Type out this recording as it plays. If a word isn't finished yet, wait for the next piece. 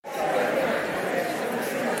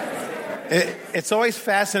It's always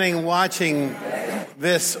fascinating watching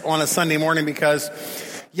this on a Sunday morning because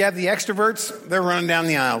you have the extroverts, they're running down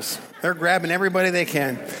the aisles. They're grabbing everybody they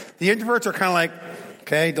can. The introverts are kind of like,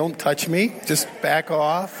 okay, don't touch me, just back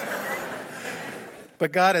off.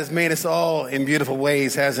 But God has made us all in beautiful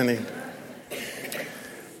ways, hasn't he?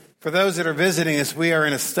 For those that are visiting us, we are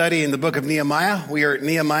in a study in the book of Nehemiah. We are at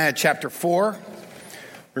Nehemiah chapter 4.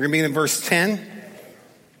 We're going to be in verse 10.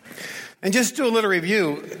 And just do a little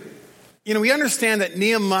review. You know, we understand that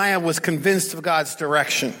Nehemiah was convinced of God's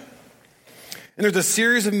direction. And there's a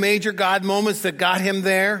series of major God moments that got him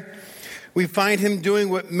there. We find him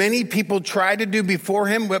doing what many people tried to do before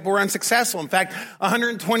him, but were unsuccessful. In fact,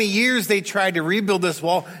 120 years they tried to rebuild this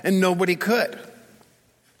wall, and nobody could.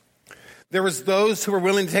 There was those who were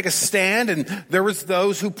willing to take a stand, and there was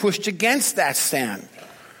those who pushed against that stand.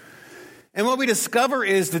 And what we discover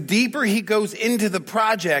is the deeper he goes into the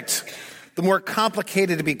project, the more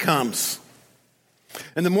complicated it becomes.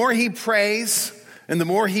 And the more he prays and the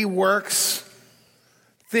more he works,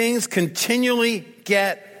 things continually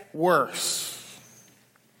get worse.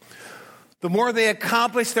 The more they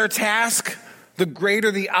accomplish their task, the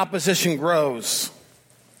greater the opposition grows.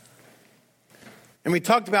 And we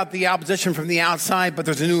talked about the opposition from the outside, but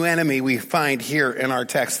there's a new enemy we find here in our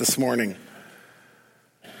text this morning.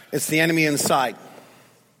 It's the enemy inside.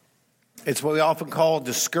 It's what we often call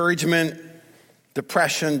discouragement,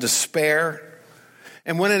 depression, despair.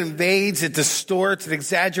 And when it invades, it distorts, it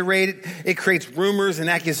exaggerates, it creates rumors and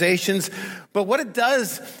accusations. But what it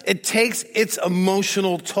does, it takes its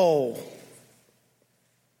emotional toll.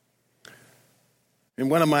 In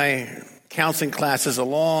one of my counseling classes a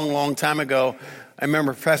long, long time ago, I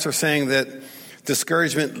remember a professor saying that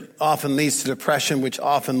discouragement often leads to depression, which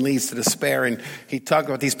often leads to despair. And he talked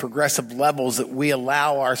about these progressive levels that we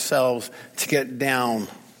allow ourselves to get down.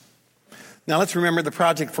 Now let's remember the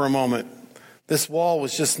project for a moment. This wall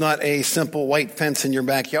was just not a simple white fence in your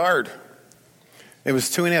backyard. It was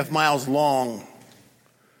 2.5 miles long.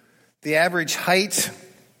 The average height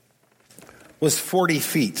was 40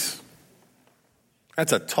 feet.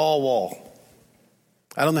 That's a tall wall.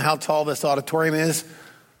 I don't know how tall this auditorium is,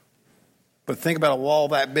 but think about a wall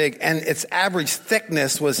that big. And its average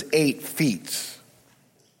thickness was 8 feet.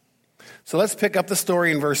 So let's pick up the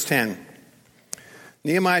story in verse 10.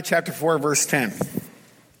 Nehemiah chapter 4, verse 10.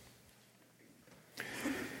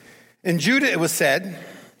 In Judah it was said,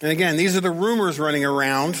 and again, these are the rumors running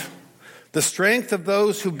around, the strength of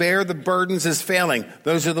those who bear the burdens is failing.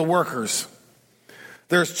 Those are the workers.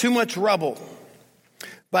 There's too much rubble.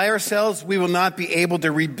 By ourselves we will not be able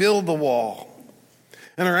to rebuild the wall.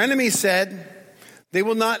 And our enemies said, they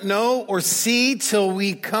will not know or see till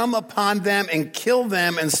we come upon them and kill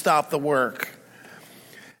them and stop the work.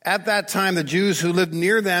 At that time, the Jews who lived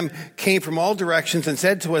near them came from all directions and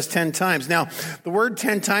said to us 10 times. Now, the word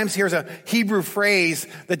 10 times here is a Hebrew phrase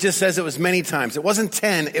that just says it was many times. It wasn't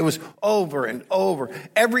 10, it was over and over.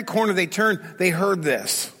 Every corner they turned, they heard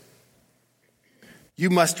this. You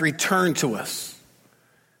must return to us.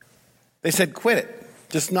 They said, quit it.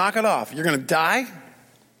 Just knock it off. You're going to die.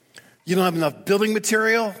 You don't have enough building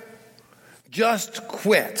material. Just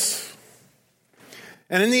quit.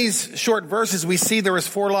 And in these short verses, we see there was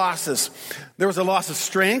 4 losses. There was a loss of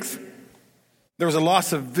strength. There was a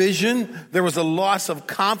loss of vision. There was a loss of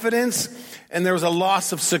confidence. And there was a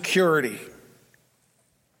loss of security.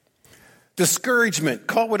 Discouragement,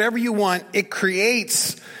 call it whatever you want, it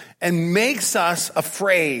creates and makes us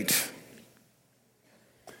afraid.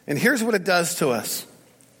 And here's what it does to us.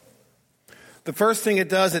 The first thing it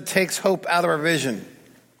does, it takes hope out of our vision.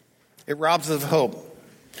 It robs us of hope.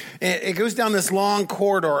 It goes down this long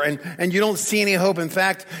corridor and you don't see any hope. In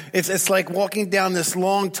fact, it's like walking down this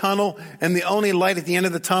long tunnel and the only light at the end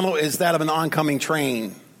of the tunnel is that of an oncoming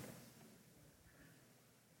train.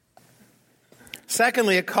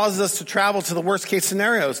 Secondly, it causes us to travel to the worst case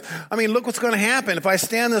scenarios. I mean, look what's going to happen. If I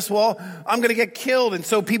stand this wall, I'm going to get killed. And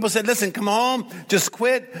so people said, listen, come home, just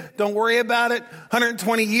quit. Don't worry about it.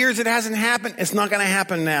 120 years, it hasn't happened. It's not going to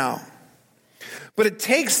happen now. But it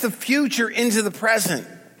takes the future into the present.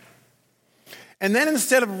 And then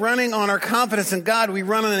instead of running on our confidence in God, we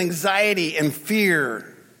run on anxiety and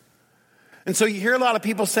fear. And so you hear a lot of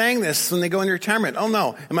people saying this when they go into retirement. Oh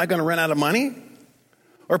no, am I going to run out of money?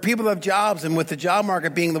 Or people have jobs, and with the job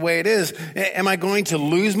market being the way it is, am I going to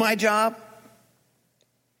lose my job?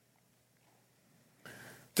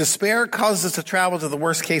 Despair causes us to travel to the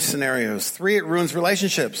worst case scenarios. 3, it ruins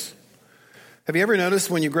relationships. Have you ever noticed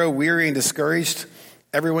when you grow weary and discouraged,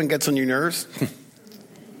 everyone gets on your nerves?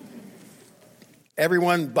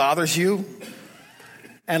 Everyone bothers you.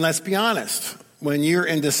 And let's be honest, when you're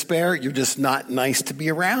in despair, you're just not nice to be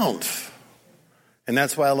around. And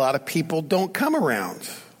that's why a lot of people don't come around.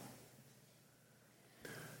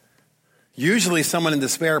 Usually someone in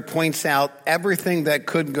despair points out everything that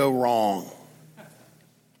could go wrong.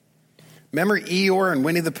 Remember Eeyore and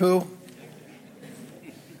Winnie the Pooh?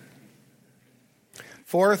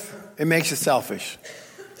 Fourth, it makes you selfish.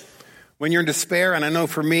 When you're in despair, and I know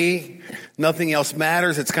for me, nothing else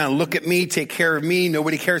matters. It's kind of look at me, take care of me,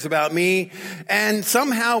 nobody cares about me. And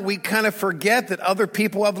somehow we kind of forget that other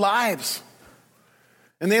people have lives.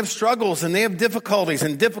 And they have struggles, and they have difficulties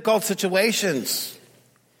and difficult situations.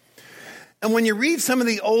 And when you read some of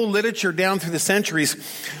the old literature down through the centuries,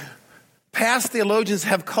 past theologians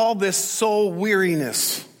have called this soul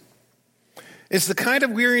weariness. It's the kind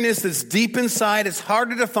of weariness that's deep inside. It's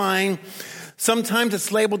hard to define. Sometimes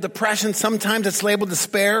it's labeled depression. Sometimes it's labeled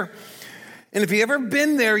despair. And if you've ever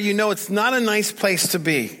been there, you know it's not a nice place to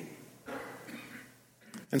be.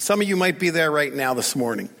 And some of you might be there right now this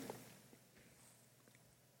morning.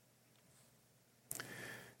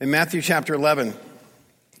 In Matthew chapter 11,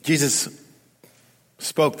 Jesus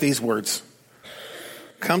spoke these words.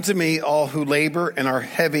 Come to me, all who labor and are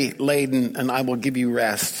heavy laden, and I will give you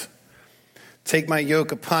rest. Take my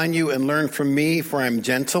yoke upon you and learn from me, for I am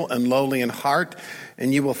gentle and lowly in heart,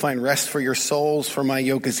 and you will find rest for your souls, for my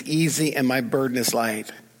yoke is easy and my burden is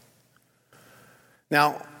light.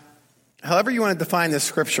 Now, however you want to define this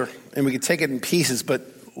scripture, and we can take it in pieces, but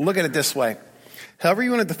look at it this way. However you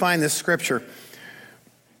want to define this scripture,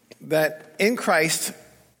 that in Christ,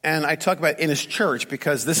 and I talk about in his church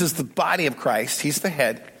because this is the body of Christ, he's the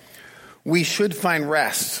head, we should find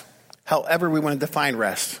rest, however we want to define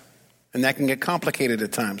rest. And that can get complicated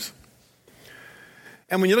at times.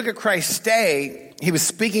 And when you look at Christ's day, he was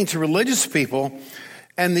speaking to religious people,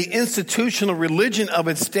 and the institutional religion of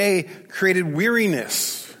its day created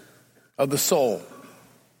weariness of the soul.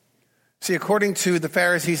 See, according to the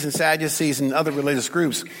Pharisees and Sadducees and other religious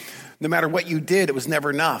groups, no matter what you did, it was never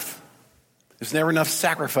enough. It was never enough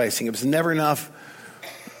sacrificing. It was never enough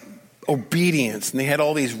obedience. And they had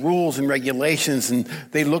all these rules and regulations, and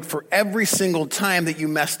they looked for every single time that you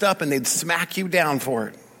messed up, and they'd smack you down for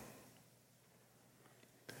it.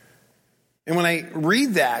 And when I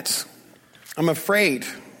read that, I'm afraid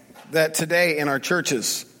that today in our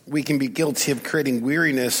churches, we can be guilty of creating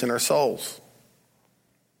weariness in our souls.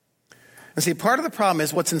 And see, part of the problem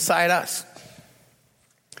is what's inside us.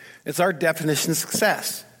 It's our definition of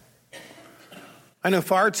success. I know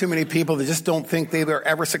far too many people that just don't think they were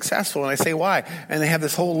ever successful. And I say, why? And they have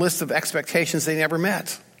this whole list of expectations they never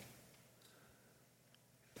met.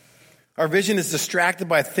 Our vision is distracted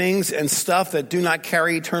by things and stuff that do not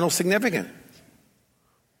carry eternal significance.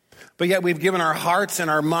 But yet we've given our hearts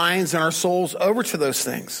and our minds and our souls over to those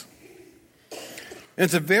things. And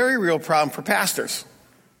it's a very real problem for pastors.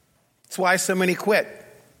 It's why so many quit.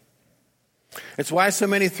 It's why so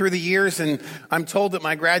many through the years, and I'm told that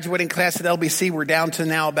my graduating class at LBC, we're down to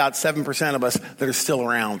now about 7% of us that are still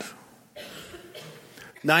around.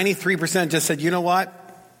 93% just said, you know what?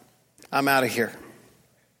 I'm out of here.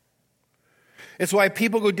 It's why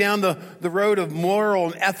people go down the road of moral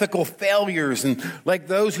and ethical failures, and like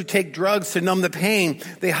those who take drugs to numb the pain,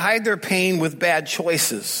 they hide their pain with bad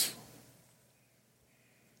choices.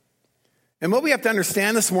 And what we have to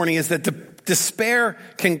understand this morning is that despair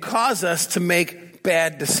can cause us to make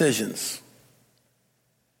bad decisions.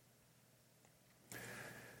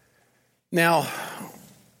 Now,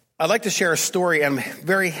 I'd like to share a story. I'm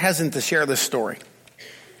very hesitant to share this story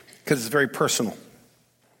because it's very personal.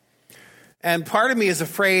 And part of me is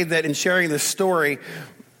afraid that in sharing this story,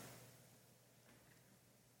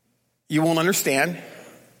 you won't understand.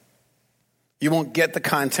 You won't get the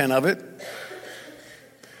content of it.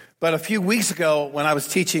 But a few weeks ago, when I was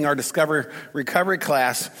teaching our Discover Recovery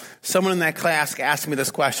class, someone in that class asked me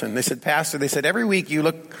this question. They said, Pastor, every week you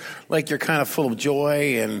look like you're kind of full of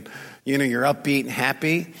joy and, you're upbeat and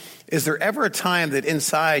happy. Is there ever a time that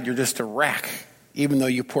inside you're just a wreck, even though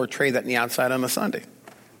you portray that in the outside on a Sunday?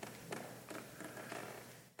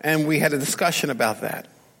 And we had a discussion about that.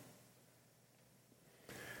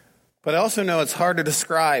 But I also know it's hard to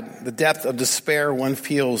describe the depth of despair one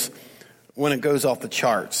feels when it goes off the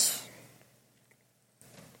charts.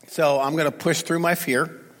 So I'm going to push through my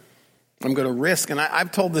fear. I'm going to risk, and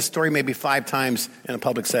I've told this story maybe 5 times in a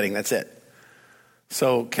public setting. That's it.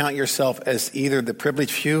 So count yourself as either the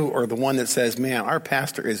privileged few or the one that says, man, our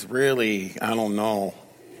pastor is really, I don't know.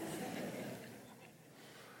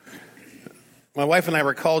 My wife and I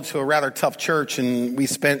were called to a rather tough church, and we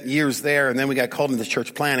spent years there, and then we got called into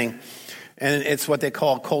church planting. And it's what they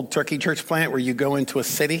call a cold turkey church plant, where you go into a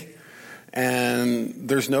city And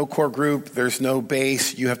there's no core group, there's no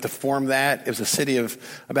base. You have to form that. It was a city of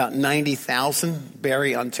about 90,000,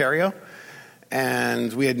 Barrie, Ontario.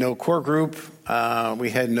 And we had no core group, we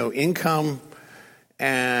had no income,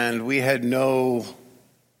 and we had no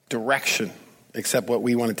direction except what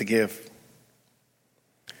we wanted to give.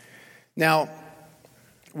 Now,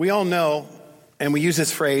 we all know, and we use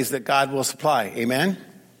this phrase, that God will supply. Amen?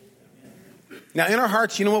 Now, in our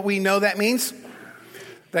hearts, you know what we know that means?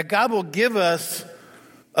 That God will give us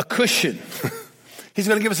a cushion. He's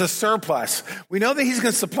going to give us a surplus. We know that he's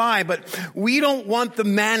going to supply, but we don't want the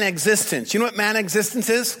manna existence. You know what manna existence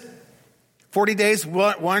is? 40 days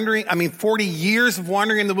wandering, 40 years of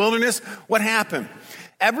wandering in the wilderness. What happened?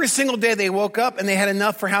 Every single day they woke up and they had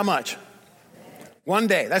enough for how much? One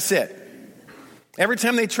day, that's it. Every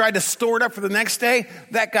time they tried to store it up for the next day,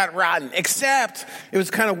 that got rotten. Except it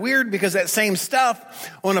was kind of weird because that same stuff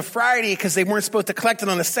on a Friday, because they weren't supposed to collect it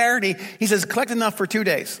on a Saturday, he says, collect enough for 2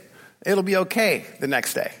 days. It'll be okay the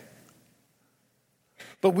next day.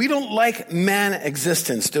 But we don't like manna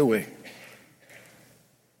existence, do we?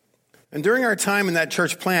 And during our time in that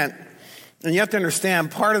church plant, and you have to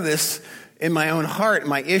understand, part of this in my own heart,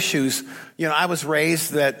 my issues, I was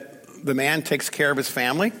raised that the man takes care of his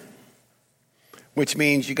family, which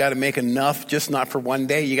means you got to make enough, just not for one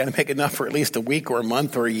day. You got to make enough for at least a week or a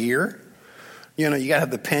month or a year. You got to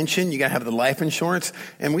have the pension. You got to have the life insurance.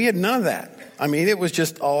 And we had none of that. It was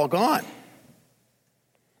just all gone.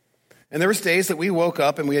 And there was days that we woke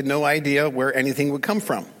up and we had no idea where anything would come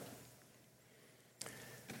from.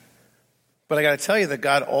 But I got to tell you that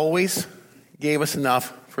God always gave us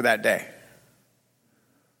enough for that day.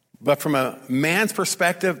 But from a man's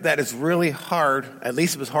perspective, that is really hard. At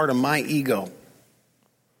least it was hard on my ego.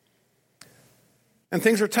 And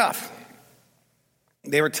things were tough.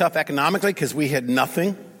 They were tough economically because we had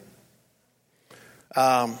nothing.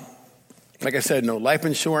 Like I said, no life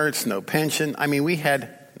insurance, no pension. We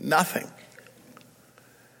had nothing.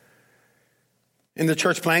 In the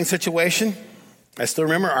church planning situation, I still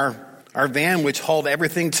remember our van, which hauled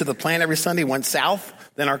everything to the plant every Sunday, went south.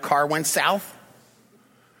 Then our car went south.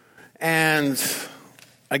 And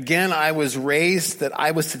again, I was raised that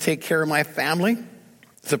I was to take care of my family.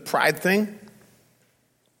 It's a pride thing.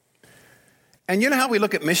 And you know how we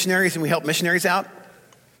look at missionaries and we help missionaries out?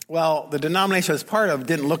 Well, the denomination I was part of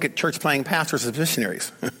didn't look at church planting pastors as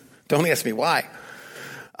missionaries. Don't ask me why.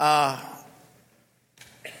 But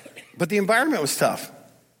the environment was tough.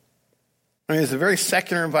 It was a very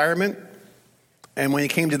secular environment. And when it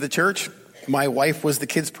came to the church, my wife was the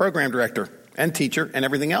kids program director and teacher and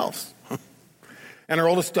everything else. And our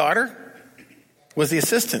oldest daughter was the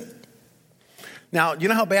assistant. Now, you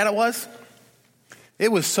know how bad it was?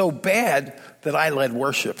 It was so bad that I led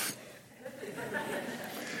worship.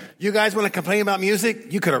 You guys want to complain about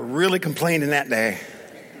music? You could have really complained in that day.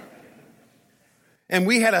 And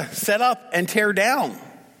we had to set up and tear down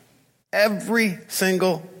every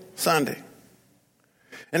single Sunday.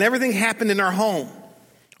 And everything happened in our home.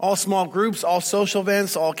 All small groups, all social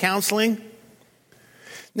events, all counseling.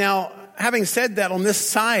 Now, having said that, on this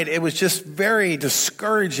side, it was just very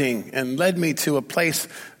discouraging and led me to a place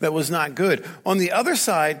that was not good. On the other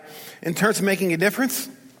side, in terms of making a difference,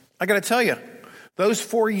 I got to tell you, those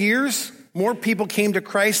 4 years, more people came to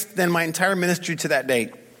Christ than my entire ministry to that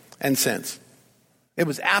date and since. It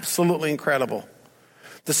was absolutely incredible.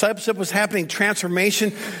 Discipleship was happening.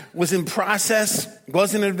 Transformation was in process. It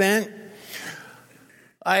wasn't an event.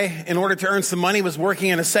 I, in order to earn some money, was working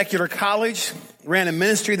in a secular college, ran a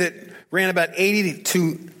ministry that ran about 80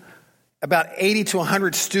 to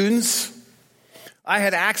 100 students. I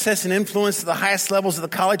had access and influence to the highest levels of the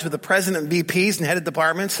college with the president and VPs and head of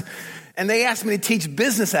departments. And they asked me to teach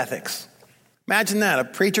business ethics. Imagine that, a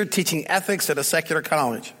preacher teaching ethics at a secular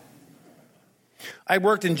college. I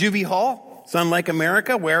worked in Juvie Hall. It's unlike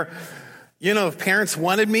America where, if parents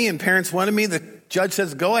wanted me, the judge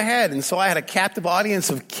says, go ahead. And so I had a captive audience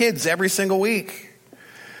of kids every single week.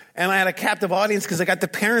 And I had a captive audience because I got the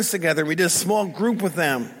parents together. We did a small group with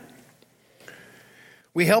them.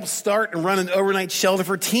 We helped start and run an overnight shelter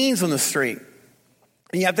for teens on the street.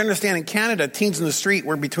 And you have to understand, in Canada, teens on the street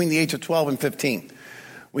were between the age of 12 and 15.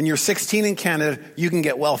 When you're 16 in Canada, you can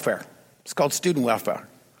get welfare. It's called student welfare.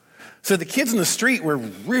 So the kids on the street were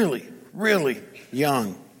really, really young.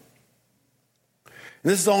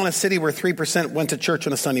 And this is all in a city where 3% went to church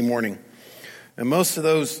on a Sunday morning. And most of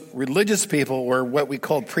those religious people were what we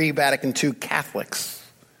called pre-Vatican II Catholics.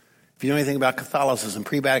 If you know anything about Catholicism,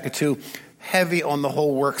 pre-Vatican II, heavy on the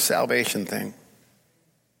whole work salvation thing.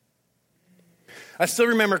 I still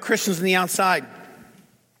remember Christians on the outside.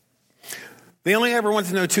 They only ever wanted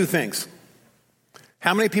to know two things.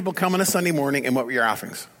 How many people come on a Sunday morning, and what were your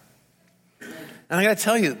offerings? And I got to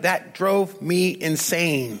tell you, that drove me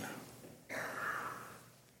insane.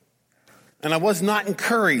 And I was not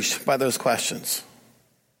encouraged by those questions.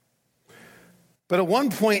 But at one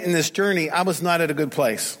point in this journey, I was not at a good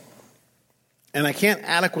place. And I can't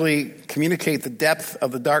adequately communicate the depth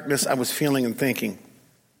of the darkness I was feeling and thinking.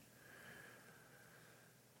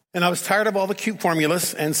 And I was tired of all the cute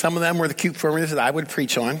formulas, and some of them were the cute formulas that I would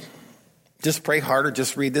preach on. Just pray harder,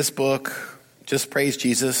 just read this book, just praise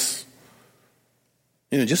Jesus.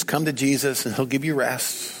 Just come to Jesus and he'll give you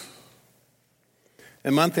rest.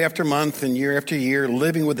 And month after month and year after year,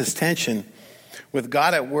 living with this tension, with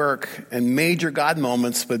God at work and major God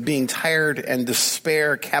moments, but being tired and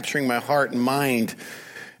despair capturing my heart and mind.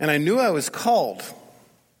 And I knew I was called.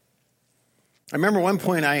 I remember one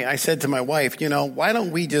point I said to my wife, why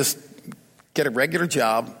don't we just get a regular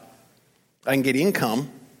job? I can get income.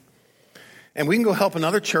 And we can go help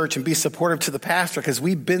another church and be supportive to the pastor because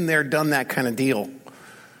we've been there, done that kind of deal.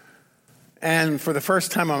 And for the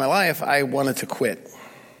first time in my life, I wanted to quit.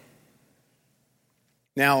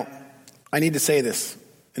 Now, I need to say this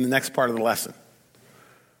in the next part of the lesson.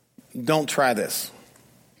 Don't try this.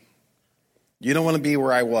 You don't want to be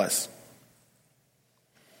where I was.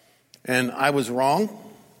 And I was wrong.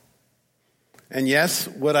 And yes,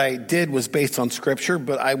 what I did was based on Scripture,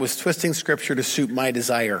 but I was twisting Scripture to suit my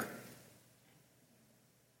desire.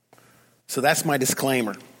 So that's my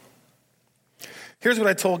disclaimer. Here's what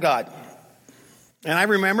I told God. And I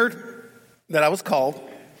remembered that I was called.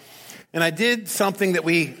 And I did something that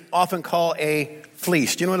we often call a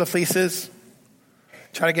fleece. Do you know what a fleece is?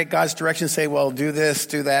 Try to get God's direction, say, well, do this,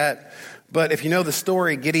 do that. But if you know the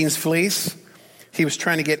story, Gideon's fleece, he was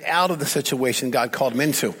trying to get out of the situation God called him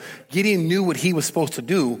into. Gideon knew what he was supposed to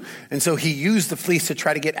do, and so he used the fleece to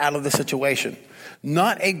try to get out of the situation.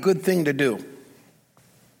 Not a good thing to do.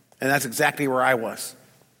 And that's exactly where I was.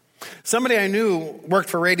 Somebody I knew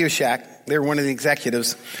worked for Radio Shack. They were one of the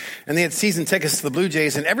executives. And they had season tickets to the Blue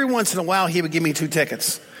Jays. And every once in a while, he would give me 2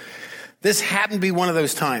 tickets. This happened to be one of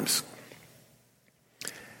those times.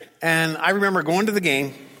 And I remember going to the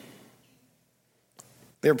game.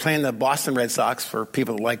 They were playing the Boston Red Sox, for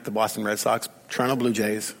people that like the Boston Red Sox, Toronto Blue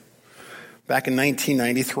Jays, back in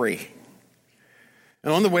 1993.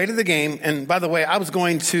 And on the way to the game, and by the way, I was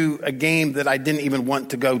going to a game that I didn't even want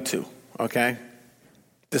to go to, okay?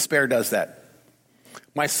 Despair does that.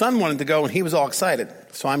 My son wanted to go, and he was all excited,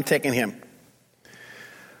 so I'm taking him.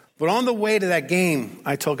 But on the way to that game,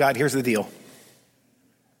 I told God, here's the deal.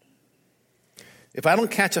 If I don't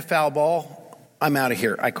catch a foul ball, I'm out of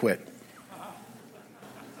here. I quit.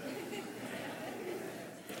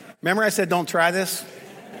 Remember I said, don't try this?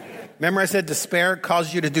 Remember I said despair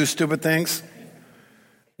causes you to do stupid things?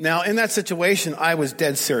 Now, in that situation, I was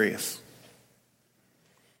dead serious.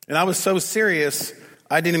 And I was so serious,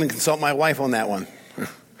 I didn't even consult my wife on that one.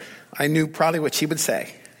 I knew probably what she would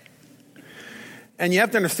say. And you have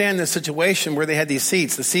to understand this situation where they had these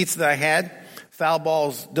seats. The seats that I had, foul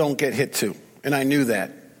balls don't get hit to. And I knew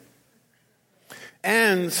that.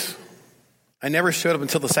 And I never showed up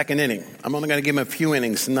until the second inning. I'm only going to give him a few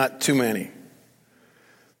innings, not too many.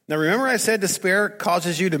 Now, remember I said despair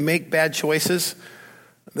causes you to make bad choices?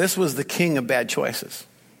 This was the king of bad choices.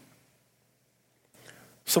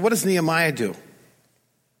 So what does Nehemiah do?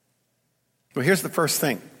 Well, here's the first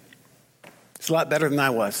thing. It's a lot better than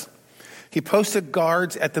I was. He posted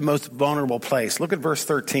guards at the most vulnerable place. Look at verse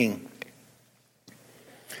 13.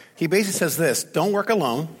 He basically says this, don't work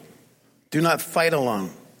alone. Do not fight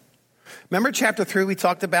alone. Remember chapter 3 we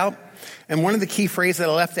talked about? And one of the key phrases that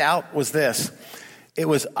I left out was this. It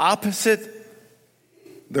was opposite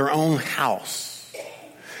their own house.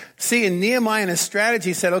 See, in Nehemiah and his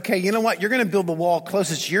strategy, he said, okay, you know what? You're going to build the wall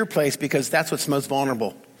closest to your place because that's what's most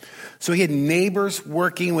vulnerable. So he had neighbors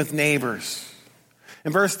working with neighbors.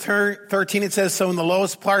 In verse 13, it says, so in the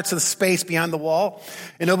lowest parts of the space beyond the wall,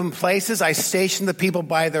 in open places, I stationed the people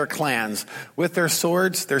by their clans, with their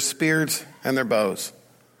swords, their spears, and their bows.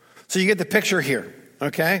 So you get the picture here,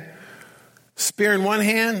 okay? Spear in one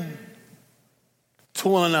hand,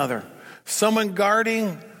 tool in another. Someone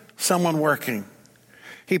guarding, someone working.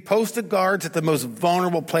 He posted guards at the most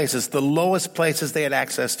vulnerable places, the lowest places they had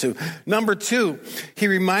access to. Number 2, he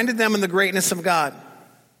reminded them of the greatness of God.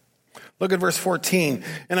 Look at verse 14.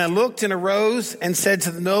 And I looked and arose and said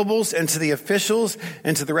to the nobles and to the officials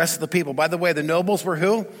and to the rest of the people. By the way, the nobles were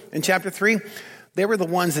who in chapter 3? They were the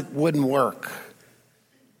ones that wouldn't work.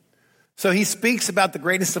 So he speaks about the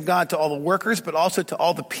greatness of God to all the workers, but also to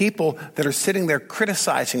all the people that are sitting there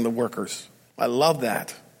criticizing the workers. I love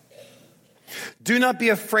that. Do not be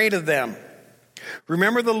afraid of them.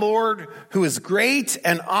 Remember the Lord who is great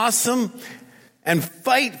and awesome, and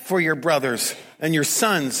fight for your brothers and your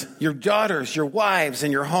sons, your daughters, your wives,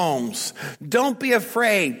 and your homes. Don't be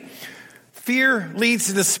afraid. Fear leads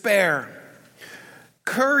to despair.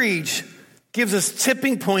 Courage gives us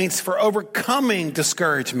tipping points for overcoming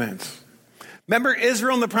discouragement. Remember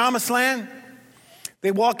Israel in the promised land? They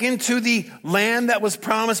walk into the land that was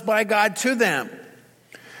promised by God to them.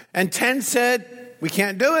 And 10 said, we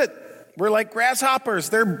can't do it. We're like grasshoppers.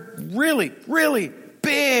 They're really, really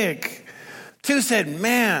big. 2 said,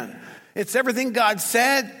 man, it's everything God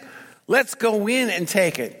said. Let's go in and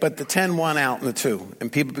take it. But the 10 won out in the 2.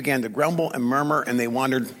 And people began to grumble and murmur, and they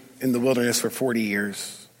wandered in the wilderness for 40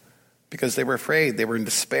 years because they were afraid. They were in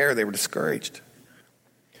despair. They were discouraged.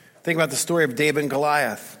 Think about the story of David and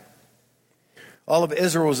Goliath. All of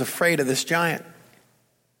Israel was afraid of this giant.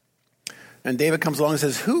 And David comes along and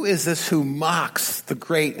says, who is this who mocks the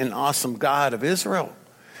great and awesome God of Israel?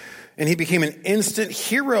 And he became an instant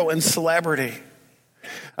hero and celebrity.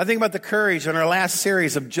 I think about the courage in our last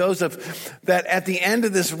series of Joseph, that at the end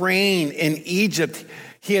of this reign in Egypt,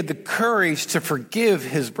 he had the courage to forgive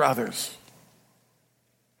his brothers.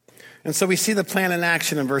 And so we see the plan in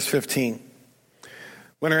action in verse 15.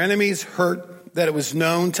 When our enemies heard that it was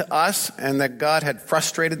known to us and that God had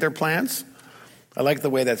frustrated their plans, I like the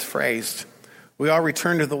way that's phrased. We all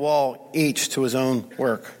returned to the wall, each to his own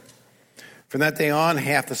work. From that day on,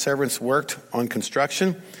 half the servants worked on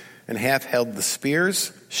construction, and half held the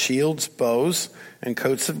spears, shields, bows, and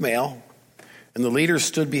coats of mail. And the leaders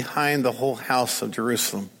stood behind the whole house of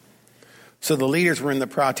Jerusalem. So the leaders were in the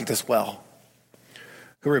project as well,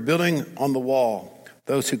 who were building on the wall.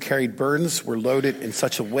 Those who carried burdens were loaded in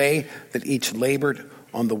such a way that each labored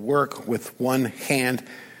on the work with one hand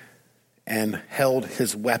and held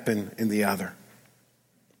his weapon in the other.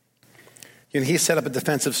 He set up a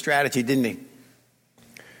defensive strategy, didn't he?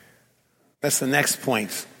 That's the next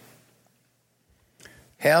point.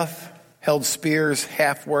 Half held spears,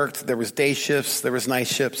 half worked. There was day shifts, there was night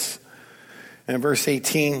shifts. And in verse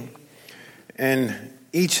 18, and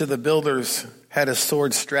each of the builders had a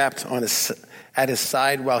sword strapped at his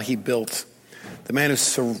side while he built. The man who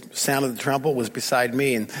sounded the trumpet was beside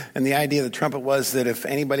me. And the idea of the trumpet was that if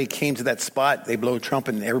anybody came to that spot, they blow a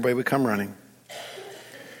trumpet and everybody would come running.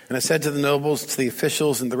 And I said to the nobles, to the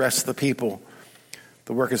officials, and the rest of the people,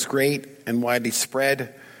 the work is great and widely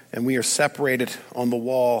spread, and we are separated on the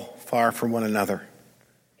wall far from one another.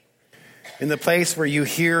 In the place where you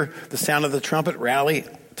hear the sound of the trumpet, rally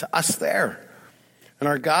to us there, and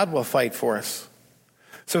our God will fight for us.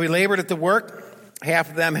 So we labored at the work. Half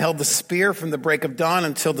of them held the spear from the break of dawn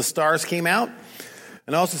until the stars came out.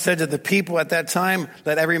 And also said to the people at that time,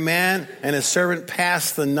 let every man and his servant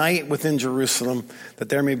pass the night within Jerusalem, that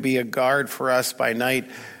there may be a guard for us by night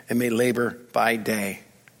and may labor by day.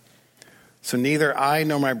 So neither I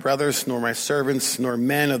nor my brothers nor my servants nor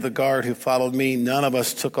men of the guard who followed me, none of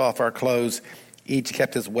us took off our clothes. Each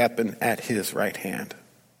kept his weapon at his right hand.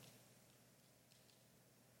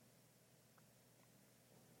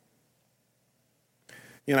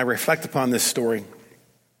 You know, I reflect upon this story.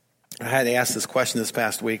 I had to ask this question this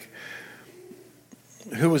past week.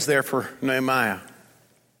 Who was there for Nehemiah?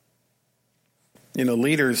 You know,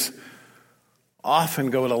 leaders often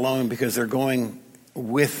go it alone because they're going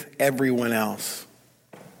with everyone else.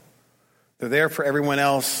 They're there for everyone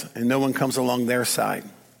else, and no one comes along their side.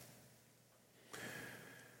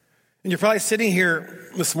 And you're probably sitting here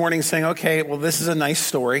this morning saying, okay, well, this is a nice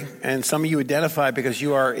story, and some of you identify because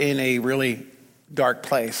you are in a really dark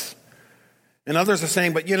place. And others are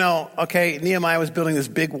saying, but you know, okay, Nehemiah was building this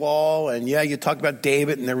big wall, and yeah, you talked about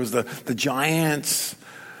David, and there was the giants.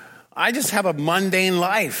 I just have a mundane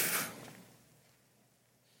life.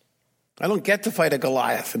 I don't get to fight a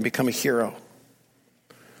Goliath and become a hero.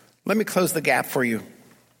 Let me close the gap for you.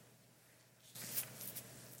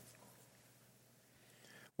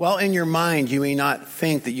 While in your mind, you may not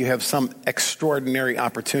think that you have some extraordinary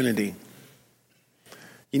opportunity,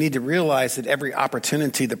 you need to realize that every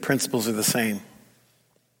opportunity, the principles are the same.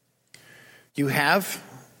 You have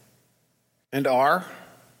and are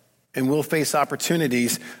and will face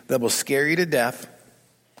opportunities that will scare you to death,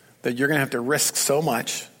 that you're going to have to risk so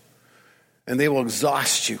much, and they will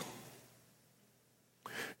exhaust you.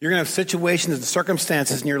 You're going to have situations and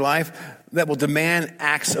circumstances in your life that will demand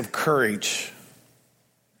acts of courage.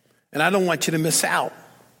 And I don't want you to miss out.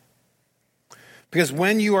 Because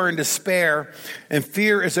when you are in despair and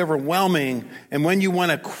fear is overwhelming and when you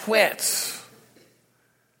want to quit,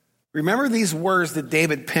 remember these words that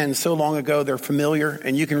David penned so long ago. They're familiar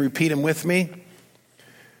and you can repeat them with me.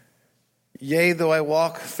 Yea, though I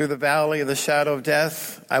walk through the valley of the shadow of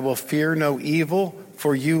death, I will fear no evil,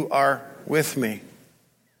 for you are with me.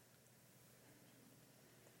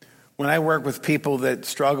 When I work with people that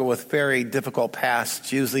struggle with very difficult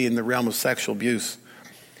pasts, usually in the realm of sexual abuse,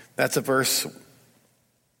 that's a verse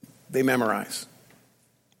they memorize.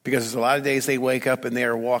 Because there's a lot of days they wake up and they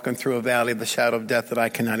are walking through a valley of the shadow of death that I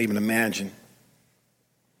cannot even imagine.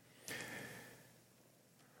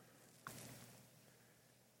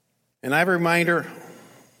 And I have a reminder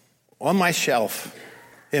on my shelf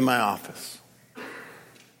in my office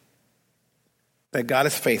that God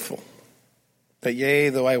is faithful. That yea,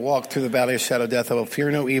 though I walk through the valley of the shadow of death, I will fear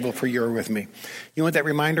no evil, for you are with me. You know what that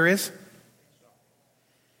reminder is?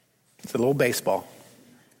 It's a little baseball.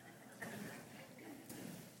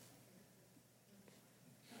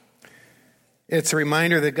 It's a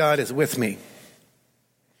reminder that God is with me.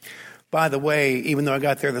 By the way, even though I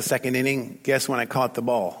got there the second inning, guess when I caught the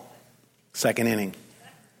ball? Second inning.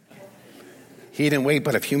 He didn't wait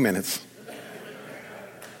but a few minutes.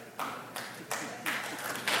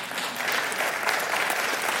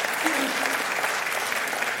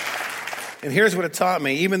 And here's what it taught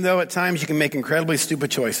me. Even though at times you can make incredibly stupid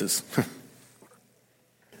choices,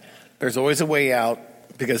 there's always a way out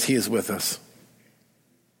because he is with us.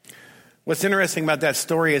 What's interesting about that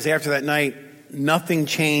story is after that night, nothing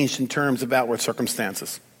changed in terms of outward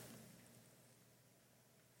circumstances.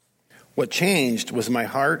 What changed was my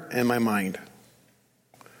heart and my mind.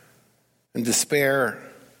 And despair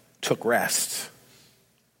took rest.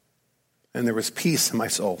 And there was peace in my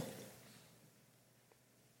soul.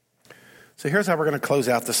 So here's how we're going to close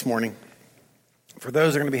out this morning. For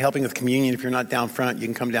those that are going to be helping with communion, if you're not down front, you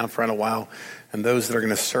can come down front a while. And those that are going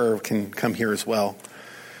to serve can come here as well.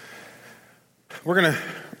 We're going to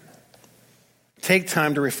take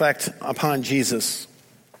time to reflect upon Jesus.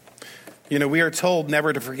 You know, we are told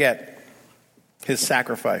never to forget his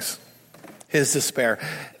sacrifice, his despair.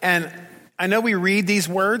 And I know we read these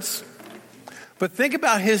words, but think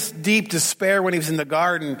about his deep despair when he was in the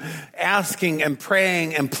garden, asking and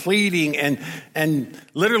praying and pleading and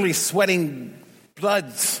literally sweating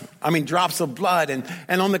drops of blood.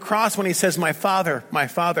 And on the cross when he says, my Father,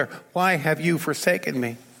 why have you forsaken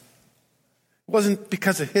me? It wasn't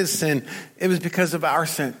because of his sin, it was because of our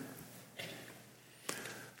sin.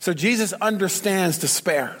 So Jesus understands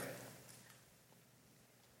despair.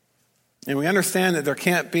 And we understand that there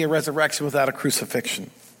can't be a resurrection without a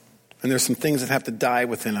crucifixion. And there's some things that have to die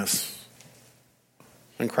within us.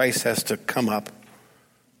 And Christ has to come up.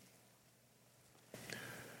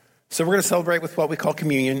 So we're going to celebrate with what we call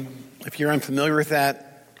communion. If you're unfamiliar with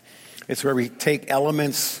that, it's where we take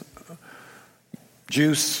elements,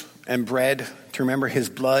 juice and bread to remember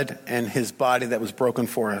his blood and his body that was broken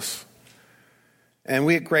for us. And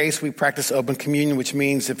we at Grace, we practice open communion, which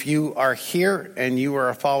means if you are here and you are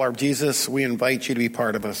a follower of Jesus, we invite you to be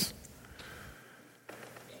part of us.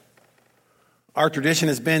 Our tradition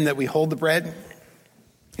has been that we hold the bread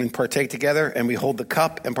and partake together, and we hold the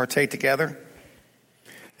cup and partake together.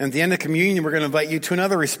 And at the end of communion, we're going to invite you to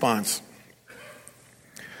another response.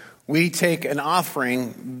 We take an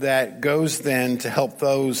offering that goes then to help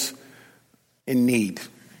those in need.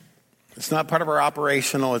 It's not part of our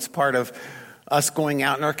operational, it's part of us going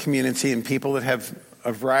out in our community and people that have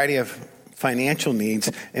a variety of financial needs,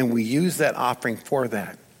 and we use that offering for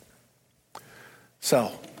that.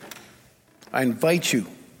 So, I invite you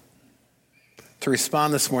to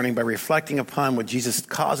respond this morning by reflecting upon what Jesus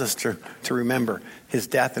caused us to remember, his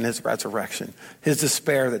death and his resurrection, his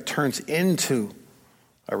despair that turns into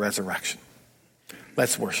a resurrection.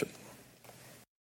 Let's worship.